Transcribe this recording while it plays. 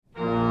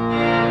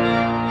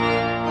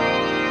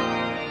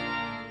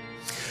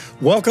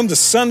Welcome to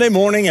Sunday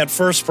morning at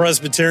First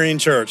Presbyterian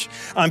Church.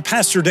 I'm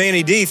Pastor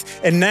Danny Deeth,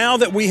 and now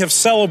that we have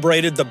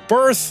celebrated the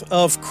birth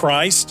of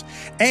Christ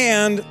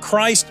and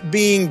Christ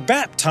being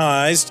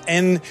baptized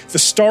and the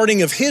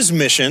starting of his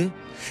mission,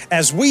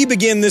 as we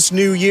begin this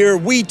new year,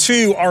 we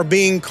too are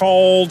being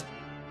called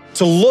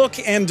to look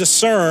and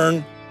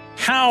discern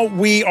how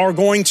we are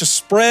going to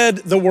spread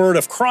the word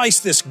of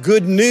Christ, this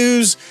good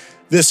news,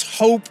 this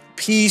hope,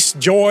 peace,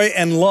 joy,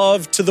 and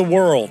love to the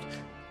world.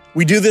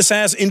 We do this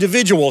as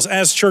individuals,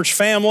 as church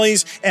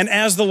families, and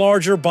as the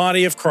larger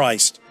body of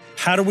Christ.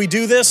 How do we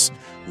do this?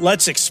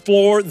 Let's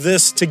explore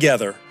this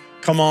together.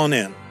 Come on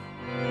in.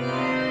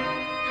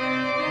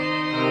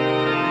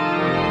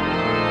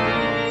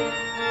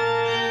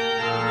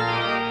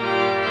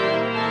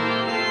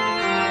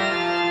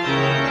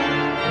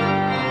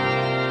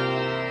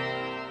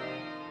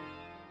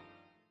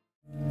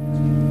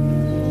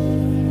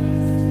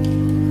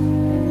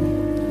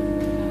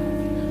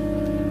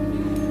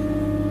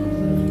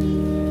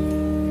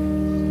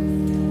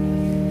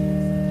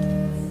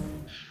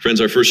 Friends,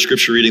 our first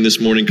scripture reading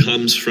this morning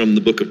comes from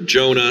the book of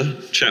Jonah,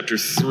 chapter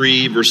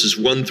 3, verses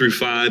 1 through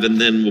 5,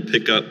 and then we'll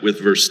pick up with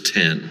verse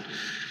 10.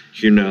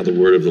 Hear now the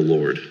word of the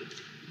Lord.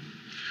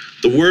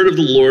 The word of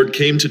the Lord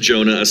came to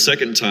Jonah a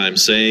second time,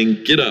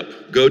 saying, "Get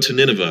up, go to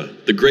Nineveh,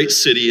 the great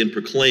city, and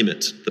proclaim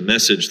it, the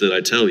message that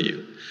I tell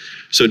you."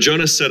 So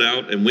Jonah set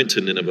out and went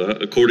to Nineveh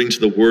according to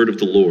the word of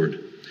the Lord.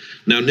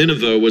 Now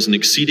Nineveh was an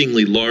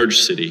exceedingly large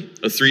city,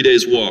 a 3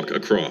 days' walk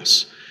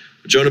across.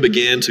 Jonah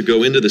began to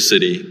go into the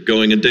city,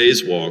 going a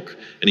day's walk,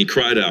 and he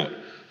cried out,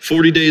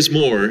 40 days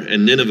more,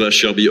 and Nineveh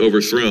shall be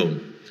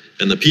overthrown."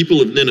 And the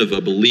people of Nineveh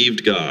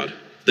believed God.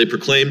 They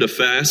proclaimed a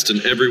fast,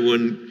 and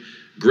everyone,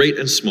 great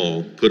and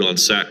small, put on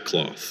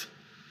sackcloth.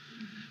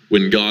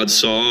 When God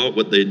saw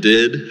what they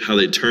did, how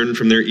they turned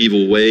from their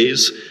evil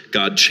ways,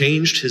 God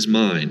changed his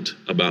mind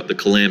about the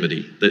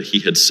calamity that he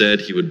had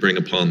said he would bring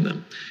upon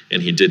them,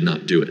 and he did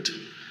not do it.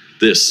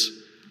 This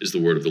is the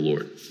word of the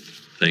Lord.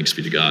 Thanks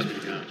be to God.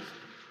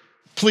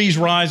 Please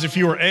rise if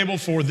you are able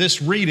for this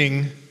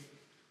reading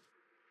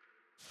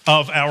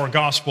of our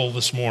gospel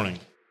this morning.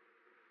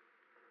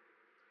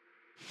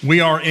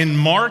 We are in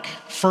Mark,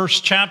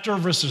 first chapter,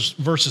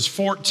 verses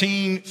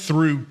 14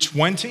 through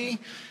 20.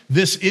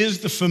 This is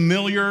the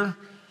familiar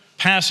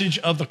passage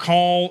of the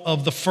call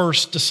of the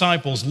first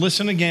disciples.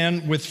 Listen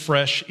again with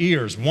fresh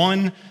ears.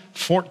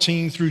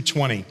 1:14 through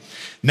 20.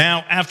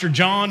 Now, after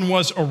John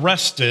was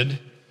arrested,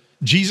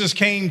 Jesus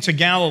came to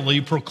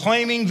Galilee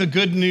proclaiming the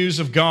good news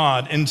of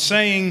God and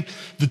saying,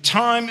 "The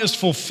time is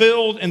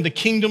fulfilled and the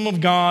kingdom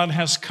of God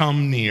has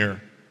come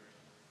near.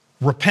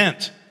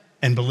 Repent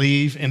and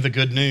believe in the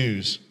good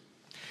news."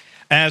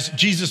 As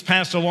Jesus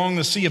passed along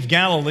the Sea of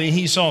Galilee,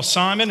 he saw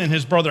Simon and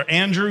his brother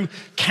Andrew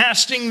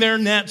casting their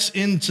nets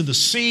into the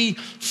sea,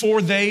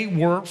 for they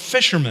were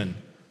fishermen.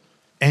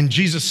 And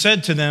Jesus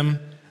said to them,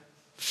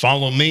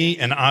 "Follow me,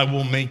 and I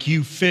will make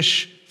you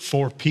fish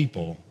for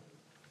people."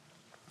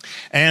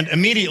 And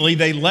immediately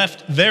they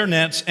left their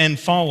nets and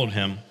followed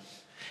him.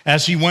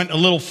 As he went a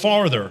little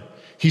farther,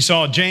 he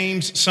saw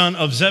James, son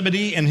of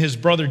Zebedee, and his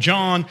brother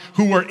John,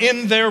 who were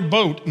in their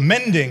boat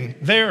mending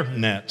their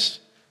nets.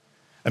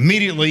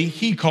 Immediately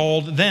he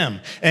called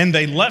them, and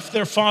they left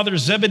their father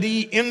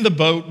Zebedee in the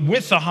boat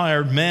with the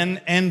hired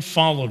men and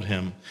followed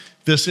him.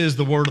 This is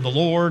the word of the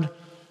Lord.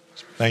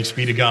 Thanks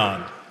be to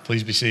God.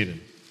 Please be seated.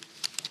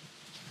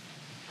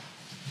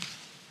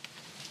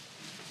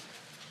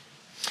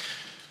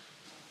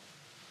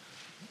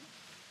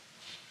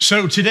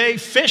 So today,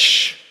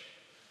 fish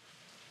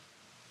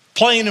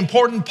play an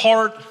important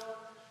part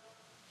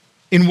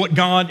in what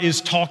God is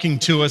talking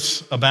to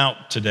us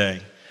about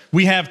today.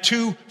 We have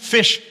two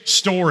fish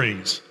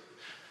stories.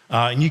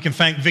 And you can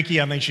thank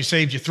Vicki. I think she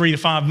saved you 3 to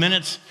 5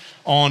 minutes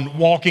on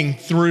walking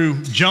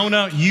through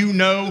Jonah. You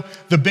know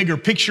the bigger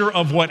picture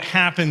of what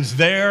happens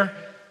there.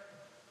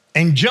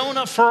 And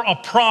Jonah, for a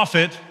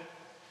prophet,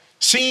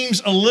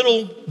 seems a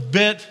little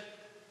bit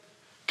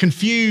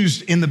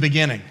confused in the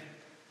beginning.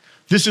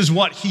 This is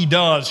what he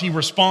does. He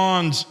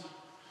responds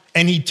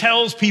and he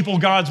tells people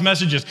God's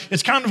messages.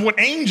 It's kind of what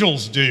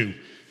angels do.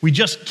 We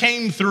just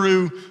came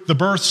through the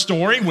birth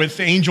story with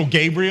angel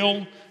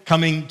Gabriel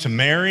coming to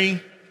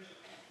Mary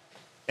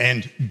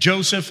and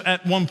Joseph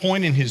at one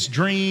point in his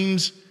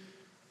dreams.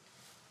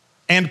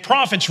 And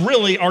prophets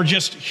really are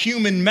just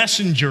human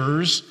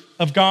messengers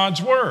of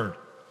God's word.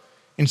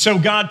 And so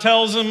God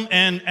tells them,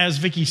 and as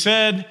Vicki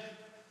said,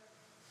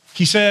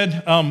 he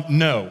said,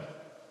 no.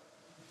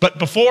 But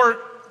before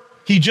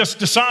he just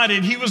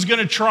decided he was going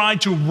to try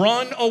to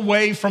run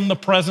away from the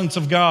presence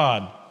of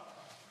God.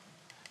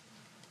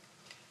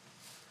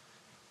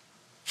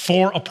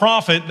 For a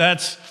prophet,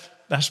 that's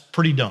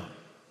pretty dumb.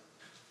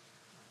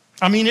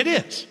 I mean, it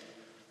is.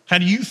 How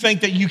do you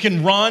think that you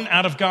can run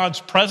out of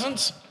God's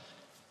presence?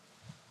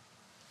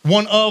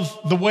 One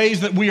of the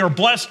ways that we are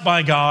blessed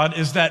by God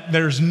is that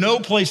there's no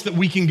place that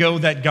we can go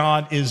that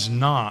God is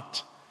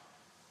not.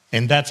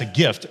 And that's a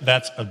gift.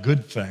 That's a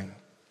good thing.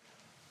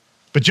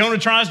 But Jonah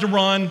tries to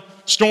run,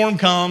 storm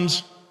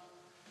comes.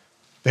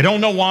 They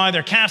don't know why,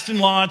 they're casting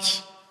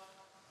lots.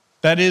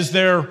 That is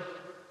their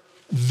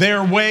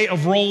way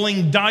of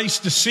rolling dice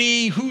to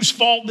see whose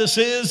fault this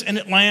is, and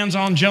it lands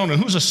on Jonah,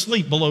 who's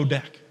asleep below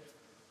deck.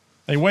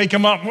 They wake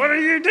him up. What are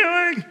you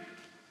doing?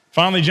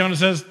 Finally, Jonah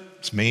says,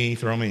 it's me,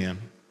 throw me in.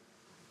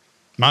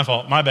 My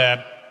fault, my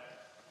bad.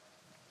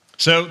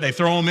 So they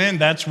throw him in.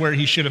 That's where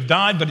he should have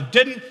died, but it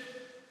didn't.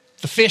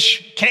 The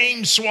fish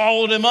came,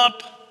 swallowed him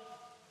up.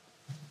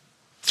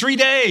 3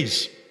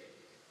 days.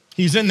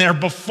 He's in there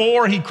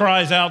before he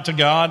cries out to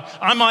God.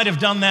 I might have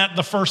done that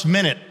the first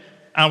minute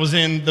I was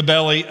in the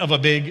belly of a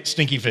big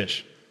stinky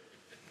fish.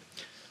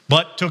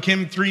 But took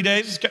him 3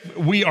 days.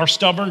 We are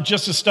stubborn,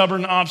 just as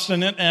stubborn and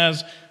obstinate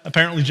as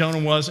apparently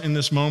Jonah was in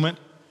this moment.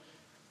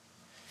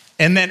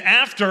 And then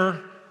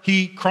after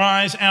he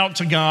cries out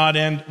to God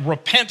and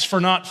repents for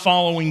not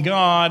following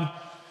God,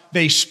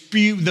 they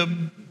spew,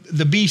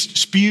 the beast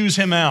spews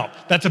him out.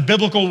 That's a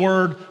biblical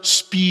word,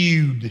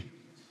 spewed.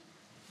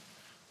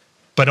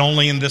 But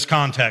only in this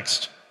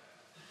context.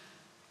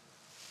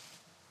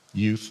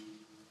 Youth.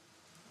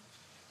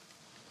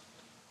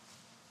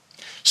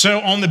 So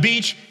on the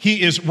beach,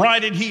 he is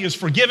righted, he is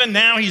forgiven.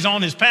 Now he's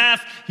on his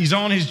path, he's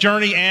on his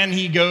journey, and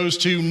he goes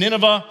to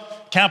Nineveh,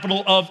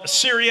 capital of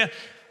Assyria,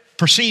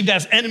 perceived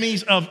as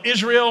enemies of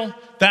Israel.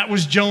 That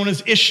was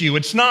Jonah's issue.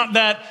 It's not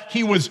that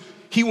he was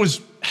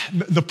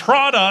the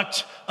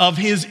product of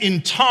his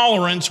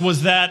intolerance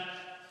was that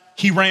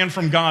he ran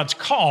from God's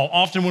call.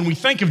 Often when we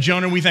think of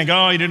Jonah, we think,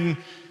 oh,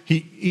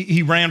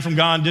 he ran from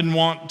God and didn't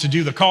want to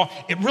do the call.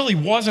 It really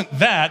wasn't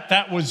that.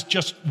 That was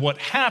just what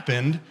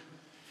happened.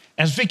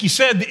 As Vicki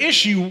said, the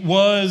issue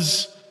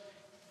was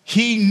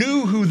he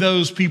knew who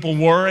those people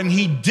were and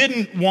he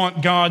didn't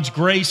want God's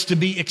grace to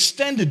be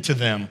extended to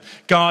them.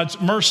 God's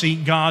mercy,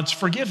 God's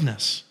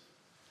forgiveness.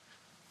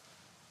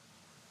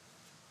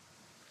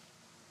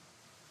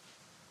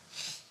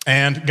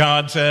 And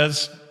God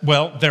says,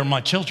 well, they're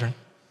my children.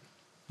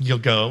 You'll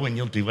go and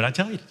you'll do what I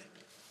tell you to do.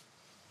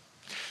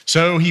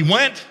 So he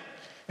went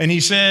and he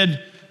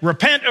said,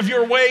 repent of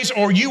your ways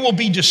or you will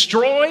be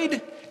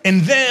destroyed.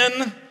 And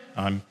then,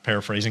 I'm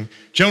paraphrasing,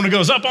 Jonah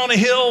goes up on a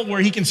hill where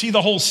he can see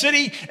the whole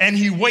city and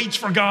he waits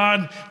for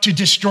God to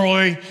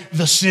destroy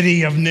the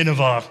city of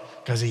Nineveh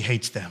because he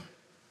hates them.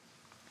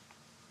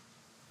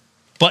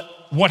 But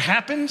what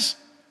happens?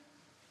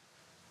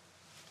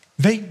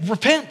 They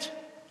repent,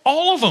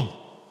 all of them.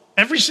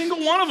 Every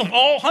single one of them,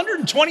 all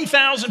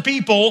 120,000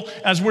 people,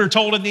 as we're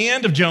told at the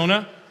end of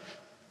Jonah,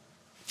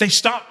 they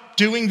stop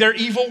doing their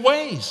evil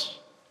ways.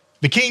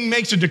 The king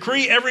makes a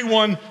decree,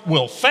 everyone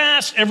will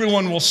fast,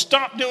 everyone will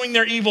stop doing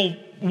their evil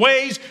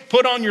ways,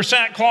 put on your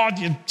sackcloth,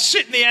 you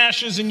sit in the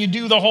ashes and you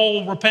do the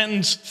whole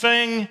repentance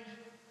thing.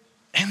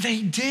 And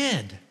they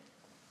did.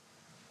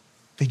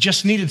 They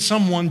just needed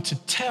someone to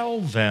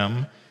tell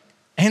them,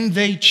 and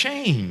they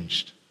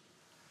changed.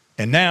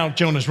 And now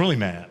Jonah's really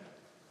mad.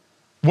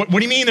 What do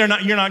you mean you're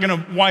not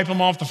going to wipe them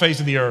off the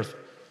face of the earth?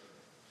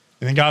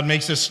 And then God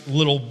makes this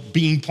little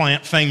bean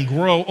plant thing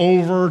grow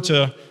over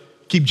to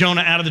keep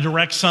Jonah out of the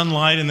direct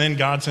sunlight, and then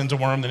God sends a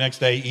worm the next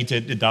day, eats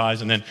it, it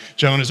dies, and then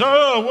Jonah's,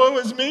 oh, woe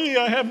is me,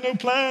 I have no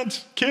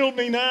plant, kill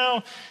me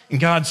now.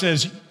 And God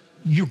says,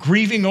 you're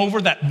grieving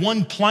over that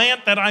one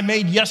plant that I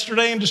made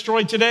yesterday and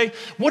destroyed today?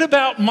 What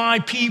about my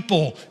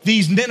people?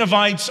 These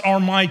Ninevites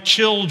are my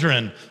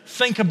children.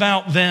 Think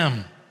about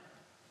them.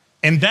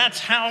 And that's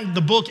how the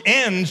book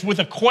ends, with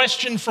a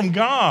question from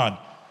God.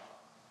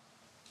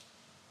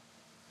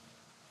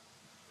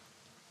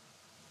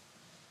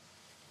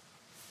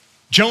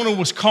 Jonah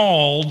was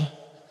called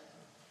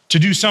to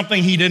do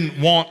something he didn't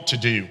want to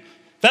do.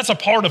 That's a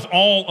part of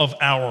all of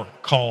our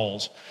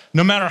calls.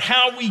 No matter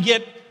how we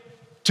get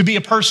to be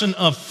a person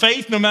of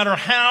faith, no matter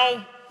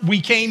how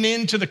we came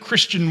into the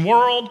Christian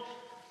world,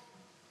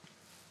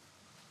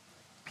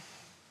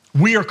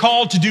 we are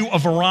called to do a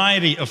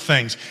variety of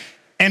things.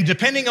 And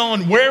depending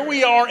on where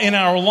we are in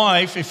our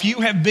life, if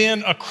you have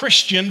been a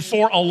Christian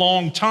for a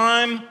long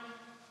time,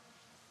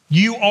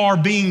 you are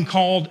being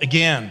called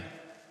again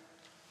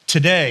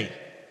today.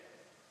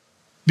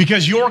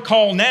 Because your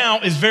call now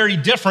is very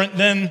different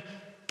than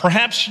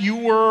perhaps you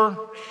were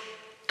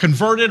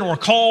converted or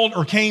called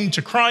or came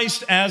to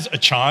Christ as a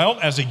child,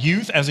 as a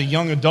youth, as a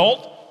young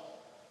adult.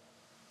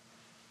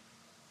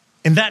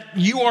 And that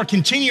you are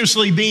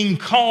continuously being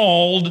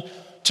called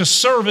to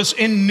service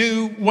in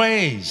new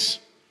ways.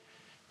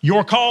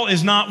 Your call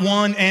is not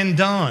one and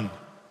done.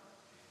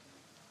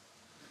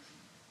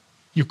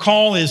 Your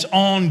call is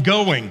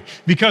ongoing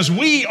because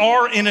we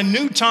are in a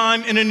new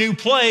time, in a new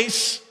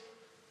place,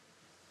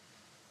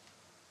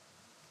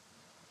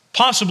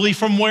 possibly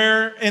from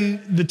where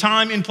in the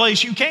time and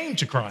place you came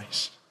to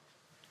Christ.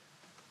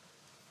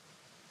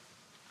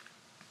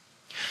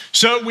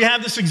 So we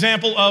have this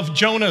example of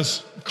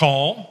Jonah's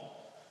call.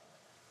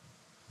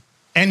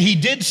 And he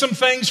did some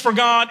things for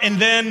God, and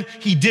then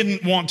he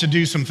didn't want to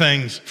do some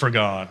things for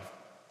God.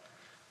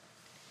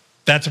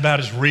 That's about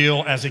as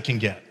real as it can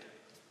get.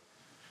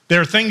 There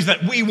are things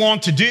that we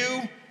want to do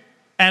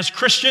as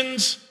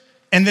Christians,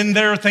 and then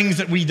there are things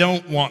that we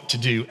don't want to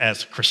do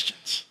as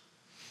Christians.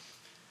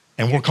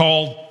 And we're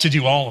called to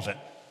do all of it.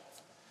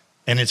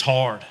 And it's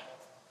hard.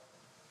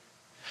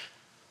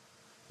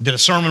 Did a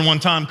sermon one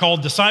time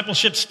called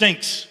Discipleship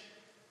Stinks,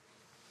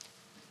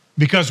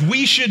 because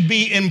we should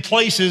be in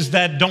places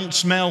that don't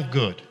smell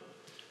good.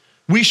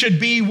 We should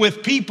be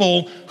with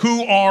people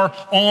who are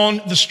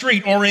on the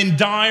street or in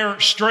dire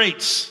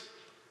straits.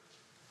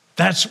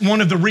 That's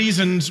one of the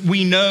reasons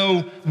we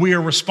know we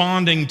are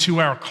responding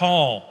to our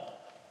call.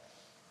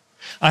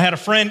 I had a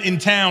friend in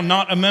town,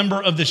 not a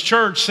member of this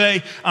church,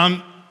 say,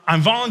 I'm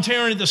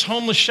volunteering at this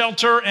homeless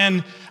shelter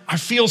and I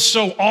feel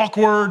so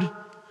awkward.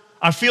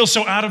 I feel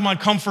so out of my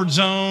comfort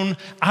zone.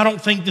 I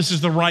don't think this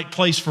is the right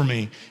place for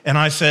me. And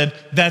I said,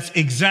 that's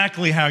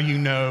exactly how you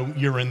know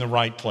you're in the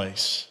right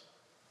place.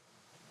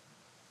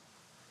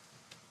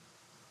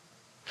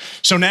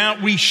 So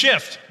now we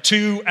shift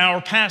to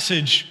our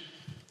passage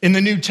in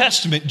the New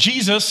Testament.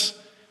 Jesus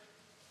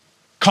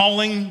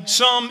calling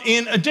some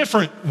in a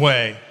different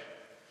way.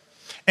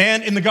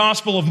 And in the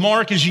Gospel of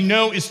Mark, as you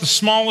know, it's the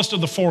smallest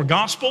of the four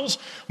Gospels.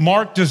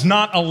 Mark does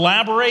not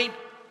elaborate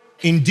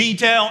in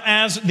detail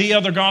as the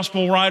other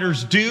Gospel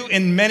writers do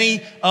in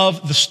many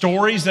of the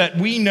stories that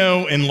we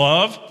know and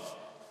love.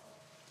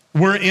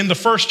 We're in the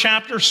first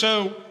chapter,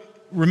 so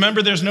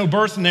remember there's no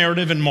birth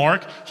narrative in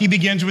Mark. He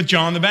begins with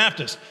John the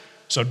Baptist.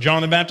 So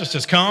John the Baptist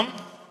has come.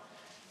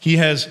 He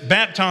has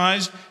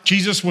baptized.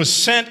 Jesus was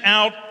sent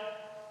out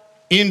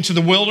into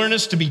the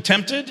wilderness to be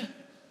tempted.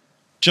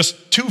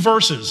 Just 2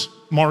 verses,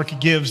 Mark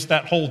gives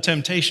that whole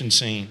temptation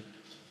scene.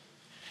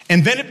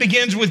 And then it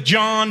begins with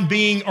John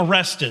being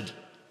arrested.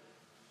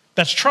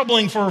 That's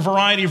troubling for a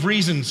variety of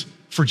reasons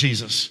for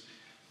Jesus.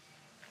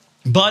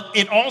 But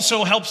it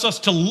also helps us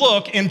to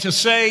look and to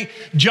say,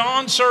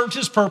 John served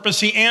his purpose,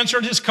 he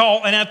answered his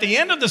call, and at the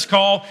end of this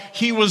call,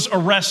 he was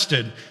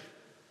arrested.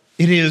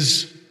 It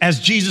is, as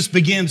Jesus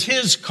begins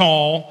his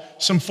call,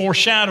 some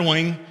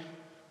foreshadowing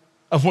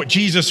of what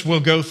Jesus will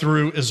go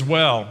through as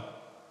well.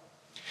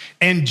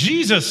 And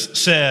Jesus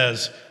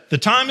says, the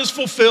time is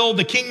fulfilled,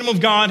 the kingdom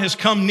of God has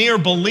come near,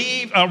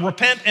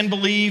 repent and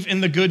believe in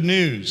the good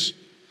news.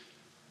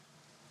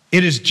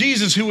 It is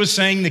Jesus who is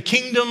saying the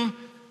kingdom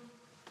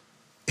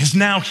is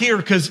now here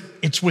because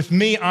it's with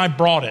me, I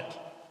brought it.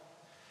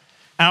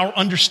 Our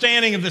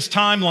understanding of this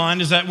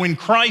timeline is that when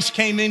Christ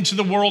came into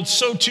the world,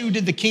 so too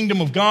did the kingdom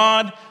of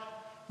God.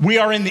 We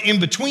are in the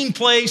in-between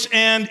place,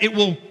 and it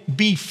will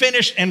be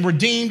finished and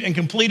redeemed and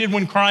completed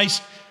when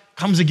Christ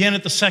comes again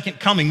at the second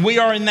coming. We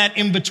are in that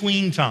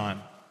in-between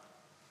time.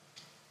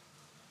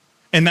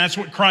 And that's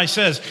what Christ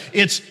says.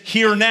 It's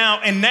here now,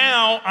 and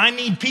now I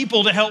need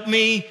people to help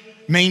me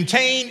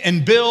maintain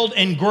and build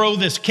and grow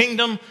this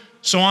kingdom,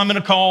 so I'm going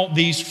to call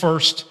these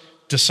first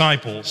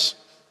disciples.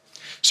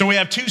 So we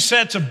have 2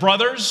 sets of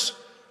brothers,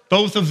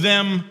 both of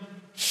them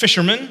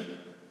fishermen,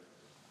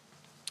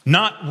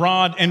 not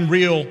rod and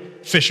reel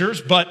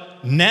fishers,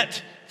 but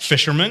net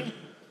fishermen,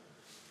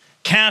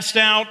 cast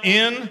out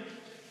in.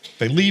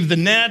 They leave the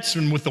nets,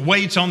 and with the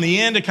weights on the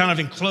end, it kind of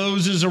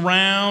encloses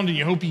around, and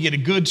you hope you get a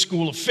good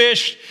school of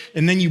fish,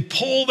 and then you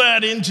pull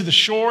that into the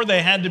shore.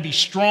 They had to be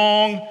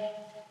strong.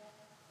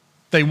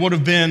 They would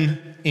have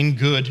been in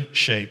good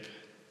shape.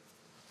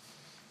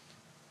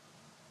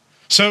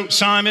 So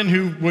Simon,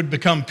 who would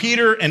become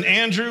Peter, and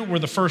Andrew were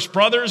the first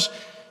brothers.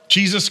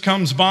 Jesus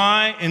comes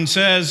by and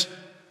says,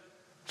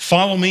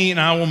 follow me and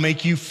I will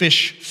make you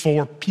fish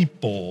for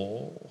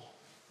people.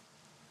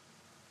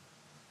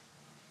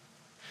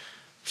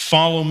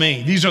 Follow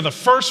me. These are the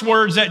first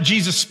words that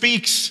Jesus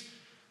speaks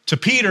to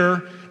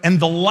Peter, and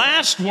the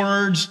last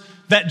words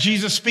that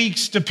Jesus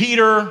speaks to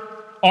Peter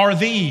are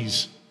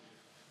these: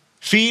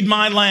 feed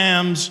my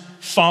lambs,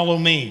 follow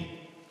me.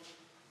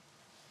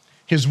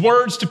 His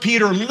words to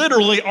Peter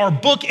literally are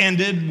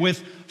bookended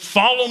with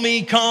follow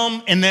me,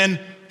 come, and then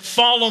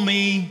follow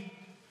me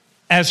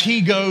as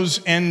he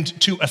goes and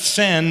to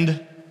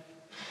ascend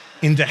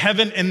into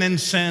heaven and then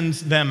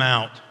sends them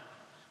out.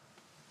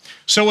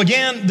 So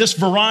again, this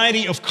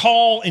variety of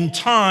call in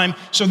time.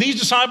 So these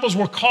disciples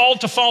were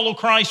called to follow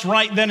Christ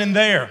right then and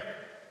there.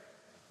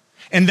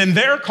 And then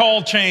their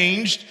call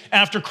changed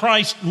after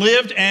Christ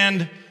lived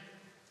and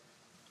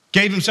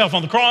gave himself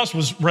on the cross,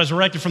 was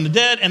resurrected from the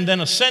dead, and then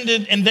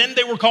ascended, and then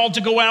they were called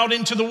to go out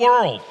into the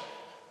world.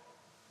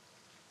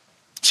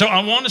 So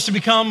I want us to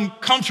become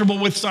comfortable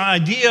with the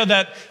idea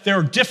that there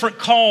are different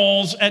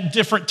calls at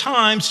different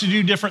times to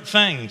do different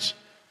things.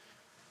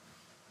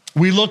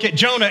 We look at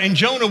Jonah, and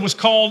Jonah was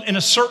called in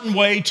a certain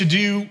way to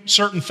do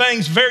certain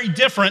things, very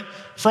different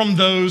from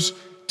those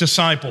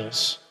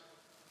disciples.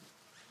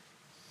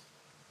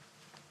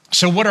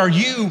 So what are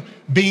you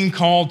being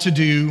called to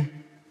do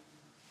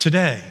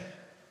today?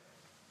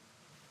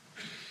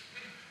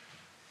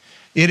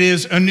 It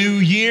is a new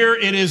year.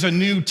 It is a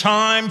new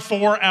time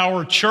for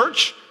our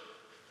church,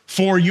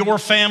 for your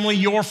family,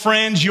 your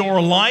friends,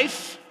 your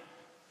life.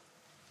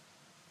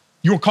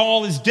 Your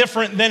call is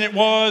different than it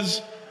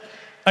was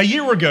a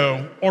year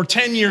ago, or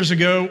 10 years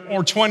ago,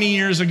 or 20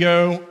 years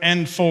ago,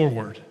 and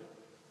forward.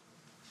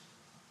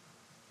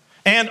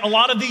 And a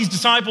lot of these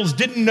disciples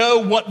didn't know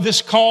what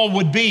this call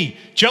would be.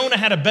 Jonah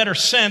had a better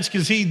sense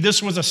because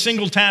this was a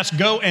single task,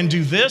 go and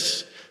do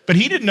this, but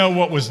he didn't know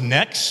what was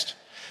next.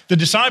 The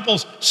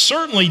disciples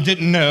certainly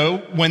didn't know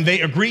when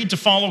they agreed to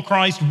follow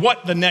Christ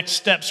what the next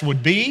steps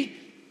would be.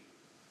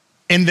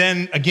 And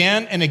then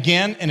again and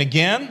again and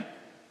again.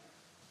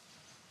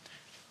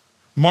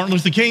 Martin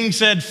Luther King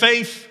said,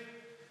 faith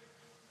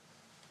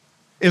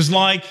is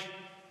like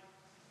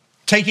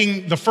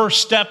taking the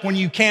first step when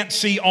you can't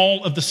see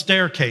all of the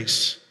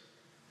staircase.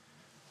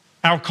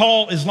 Our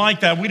call is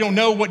like that. We don't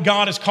know what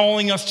God is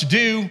calling us to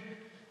do.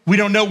 We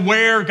don't know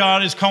where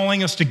God is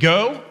calling us to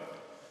go.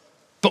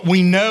 But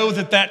we know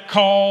that that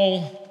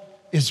call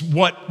is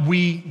what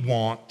we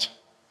want.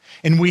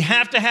 And we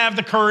have to have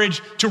the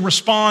courage to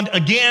respond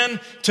again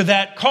to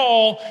that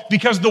call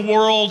because the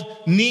world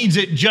needs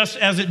it just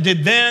as it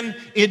did then,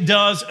 it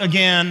does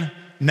again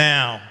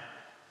now.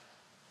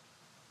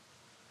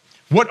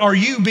 What are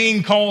you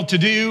being called to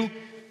do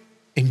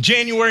in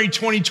January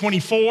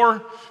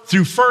 2024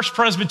 through First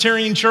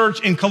Presbyterian Church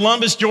in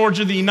Columbus,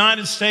 Georgia, the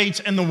United States,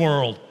 and the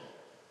world?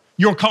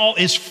 Your call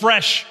is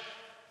fresh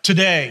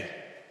today.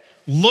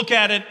 Look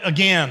at it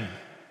again.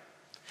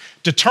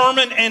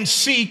 Determine and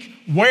seek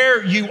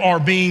where you are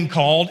being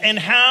called and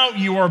how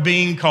you are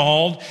being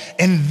called.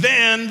 And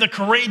then the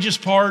courageous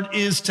part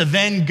is to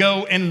then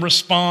go and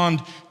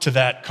respond to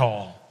that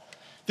call.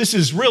 This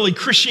is really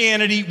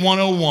Christianity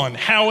 101.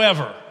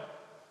 However,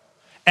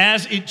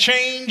 as it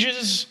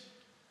changes,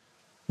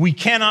 we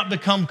cannot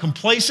become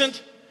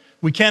complacent.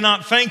 We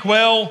cannot think,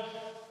 well,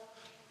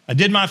 I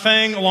did my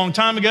thing a long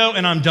time ago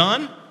and I'm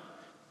done.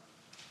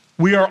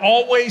 We are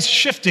always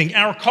shifting.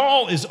 Our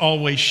call is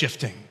always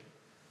shifting.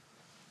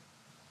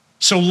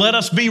 So let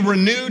us be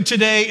renewed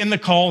today in the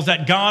calls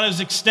that God is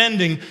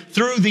extending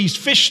through these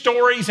fish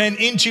stories and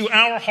into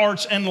our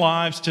hearts and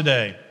lives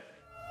today.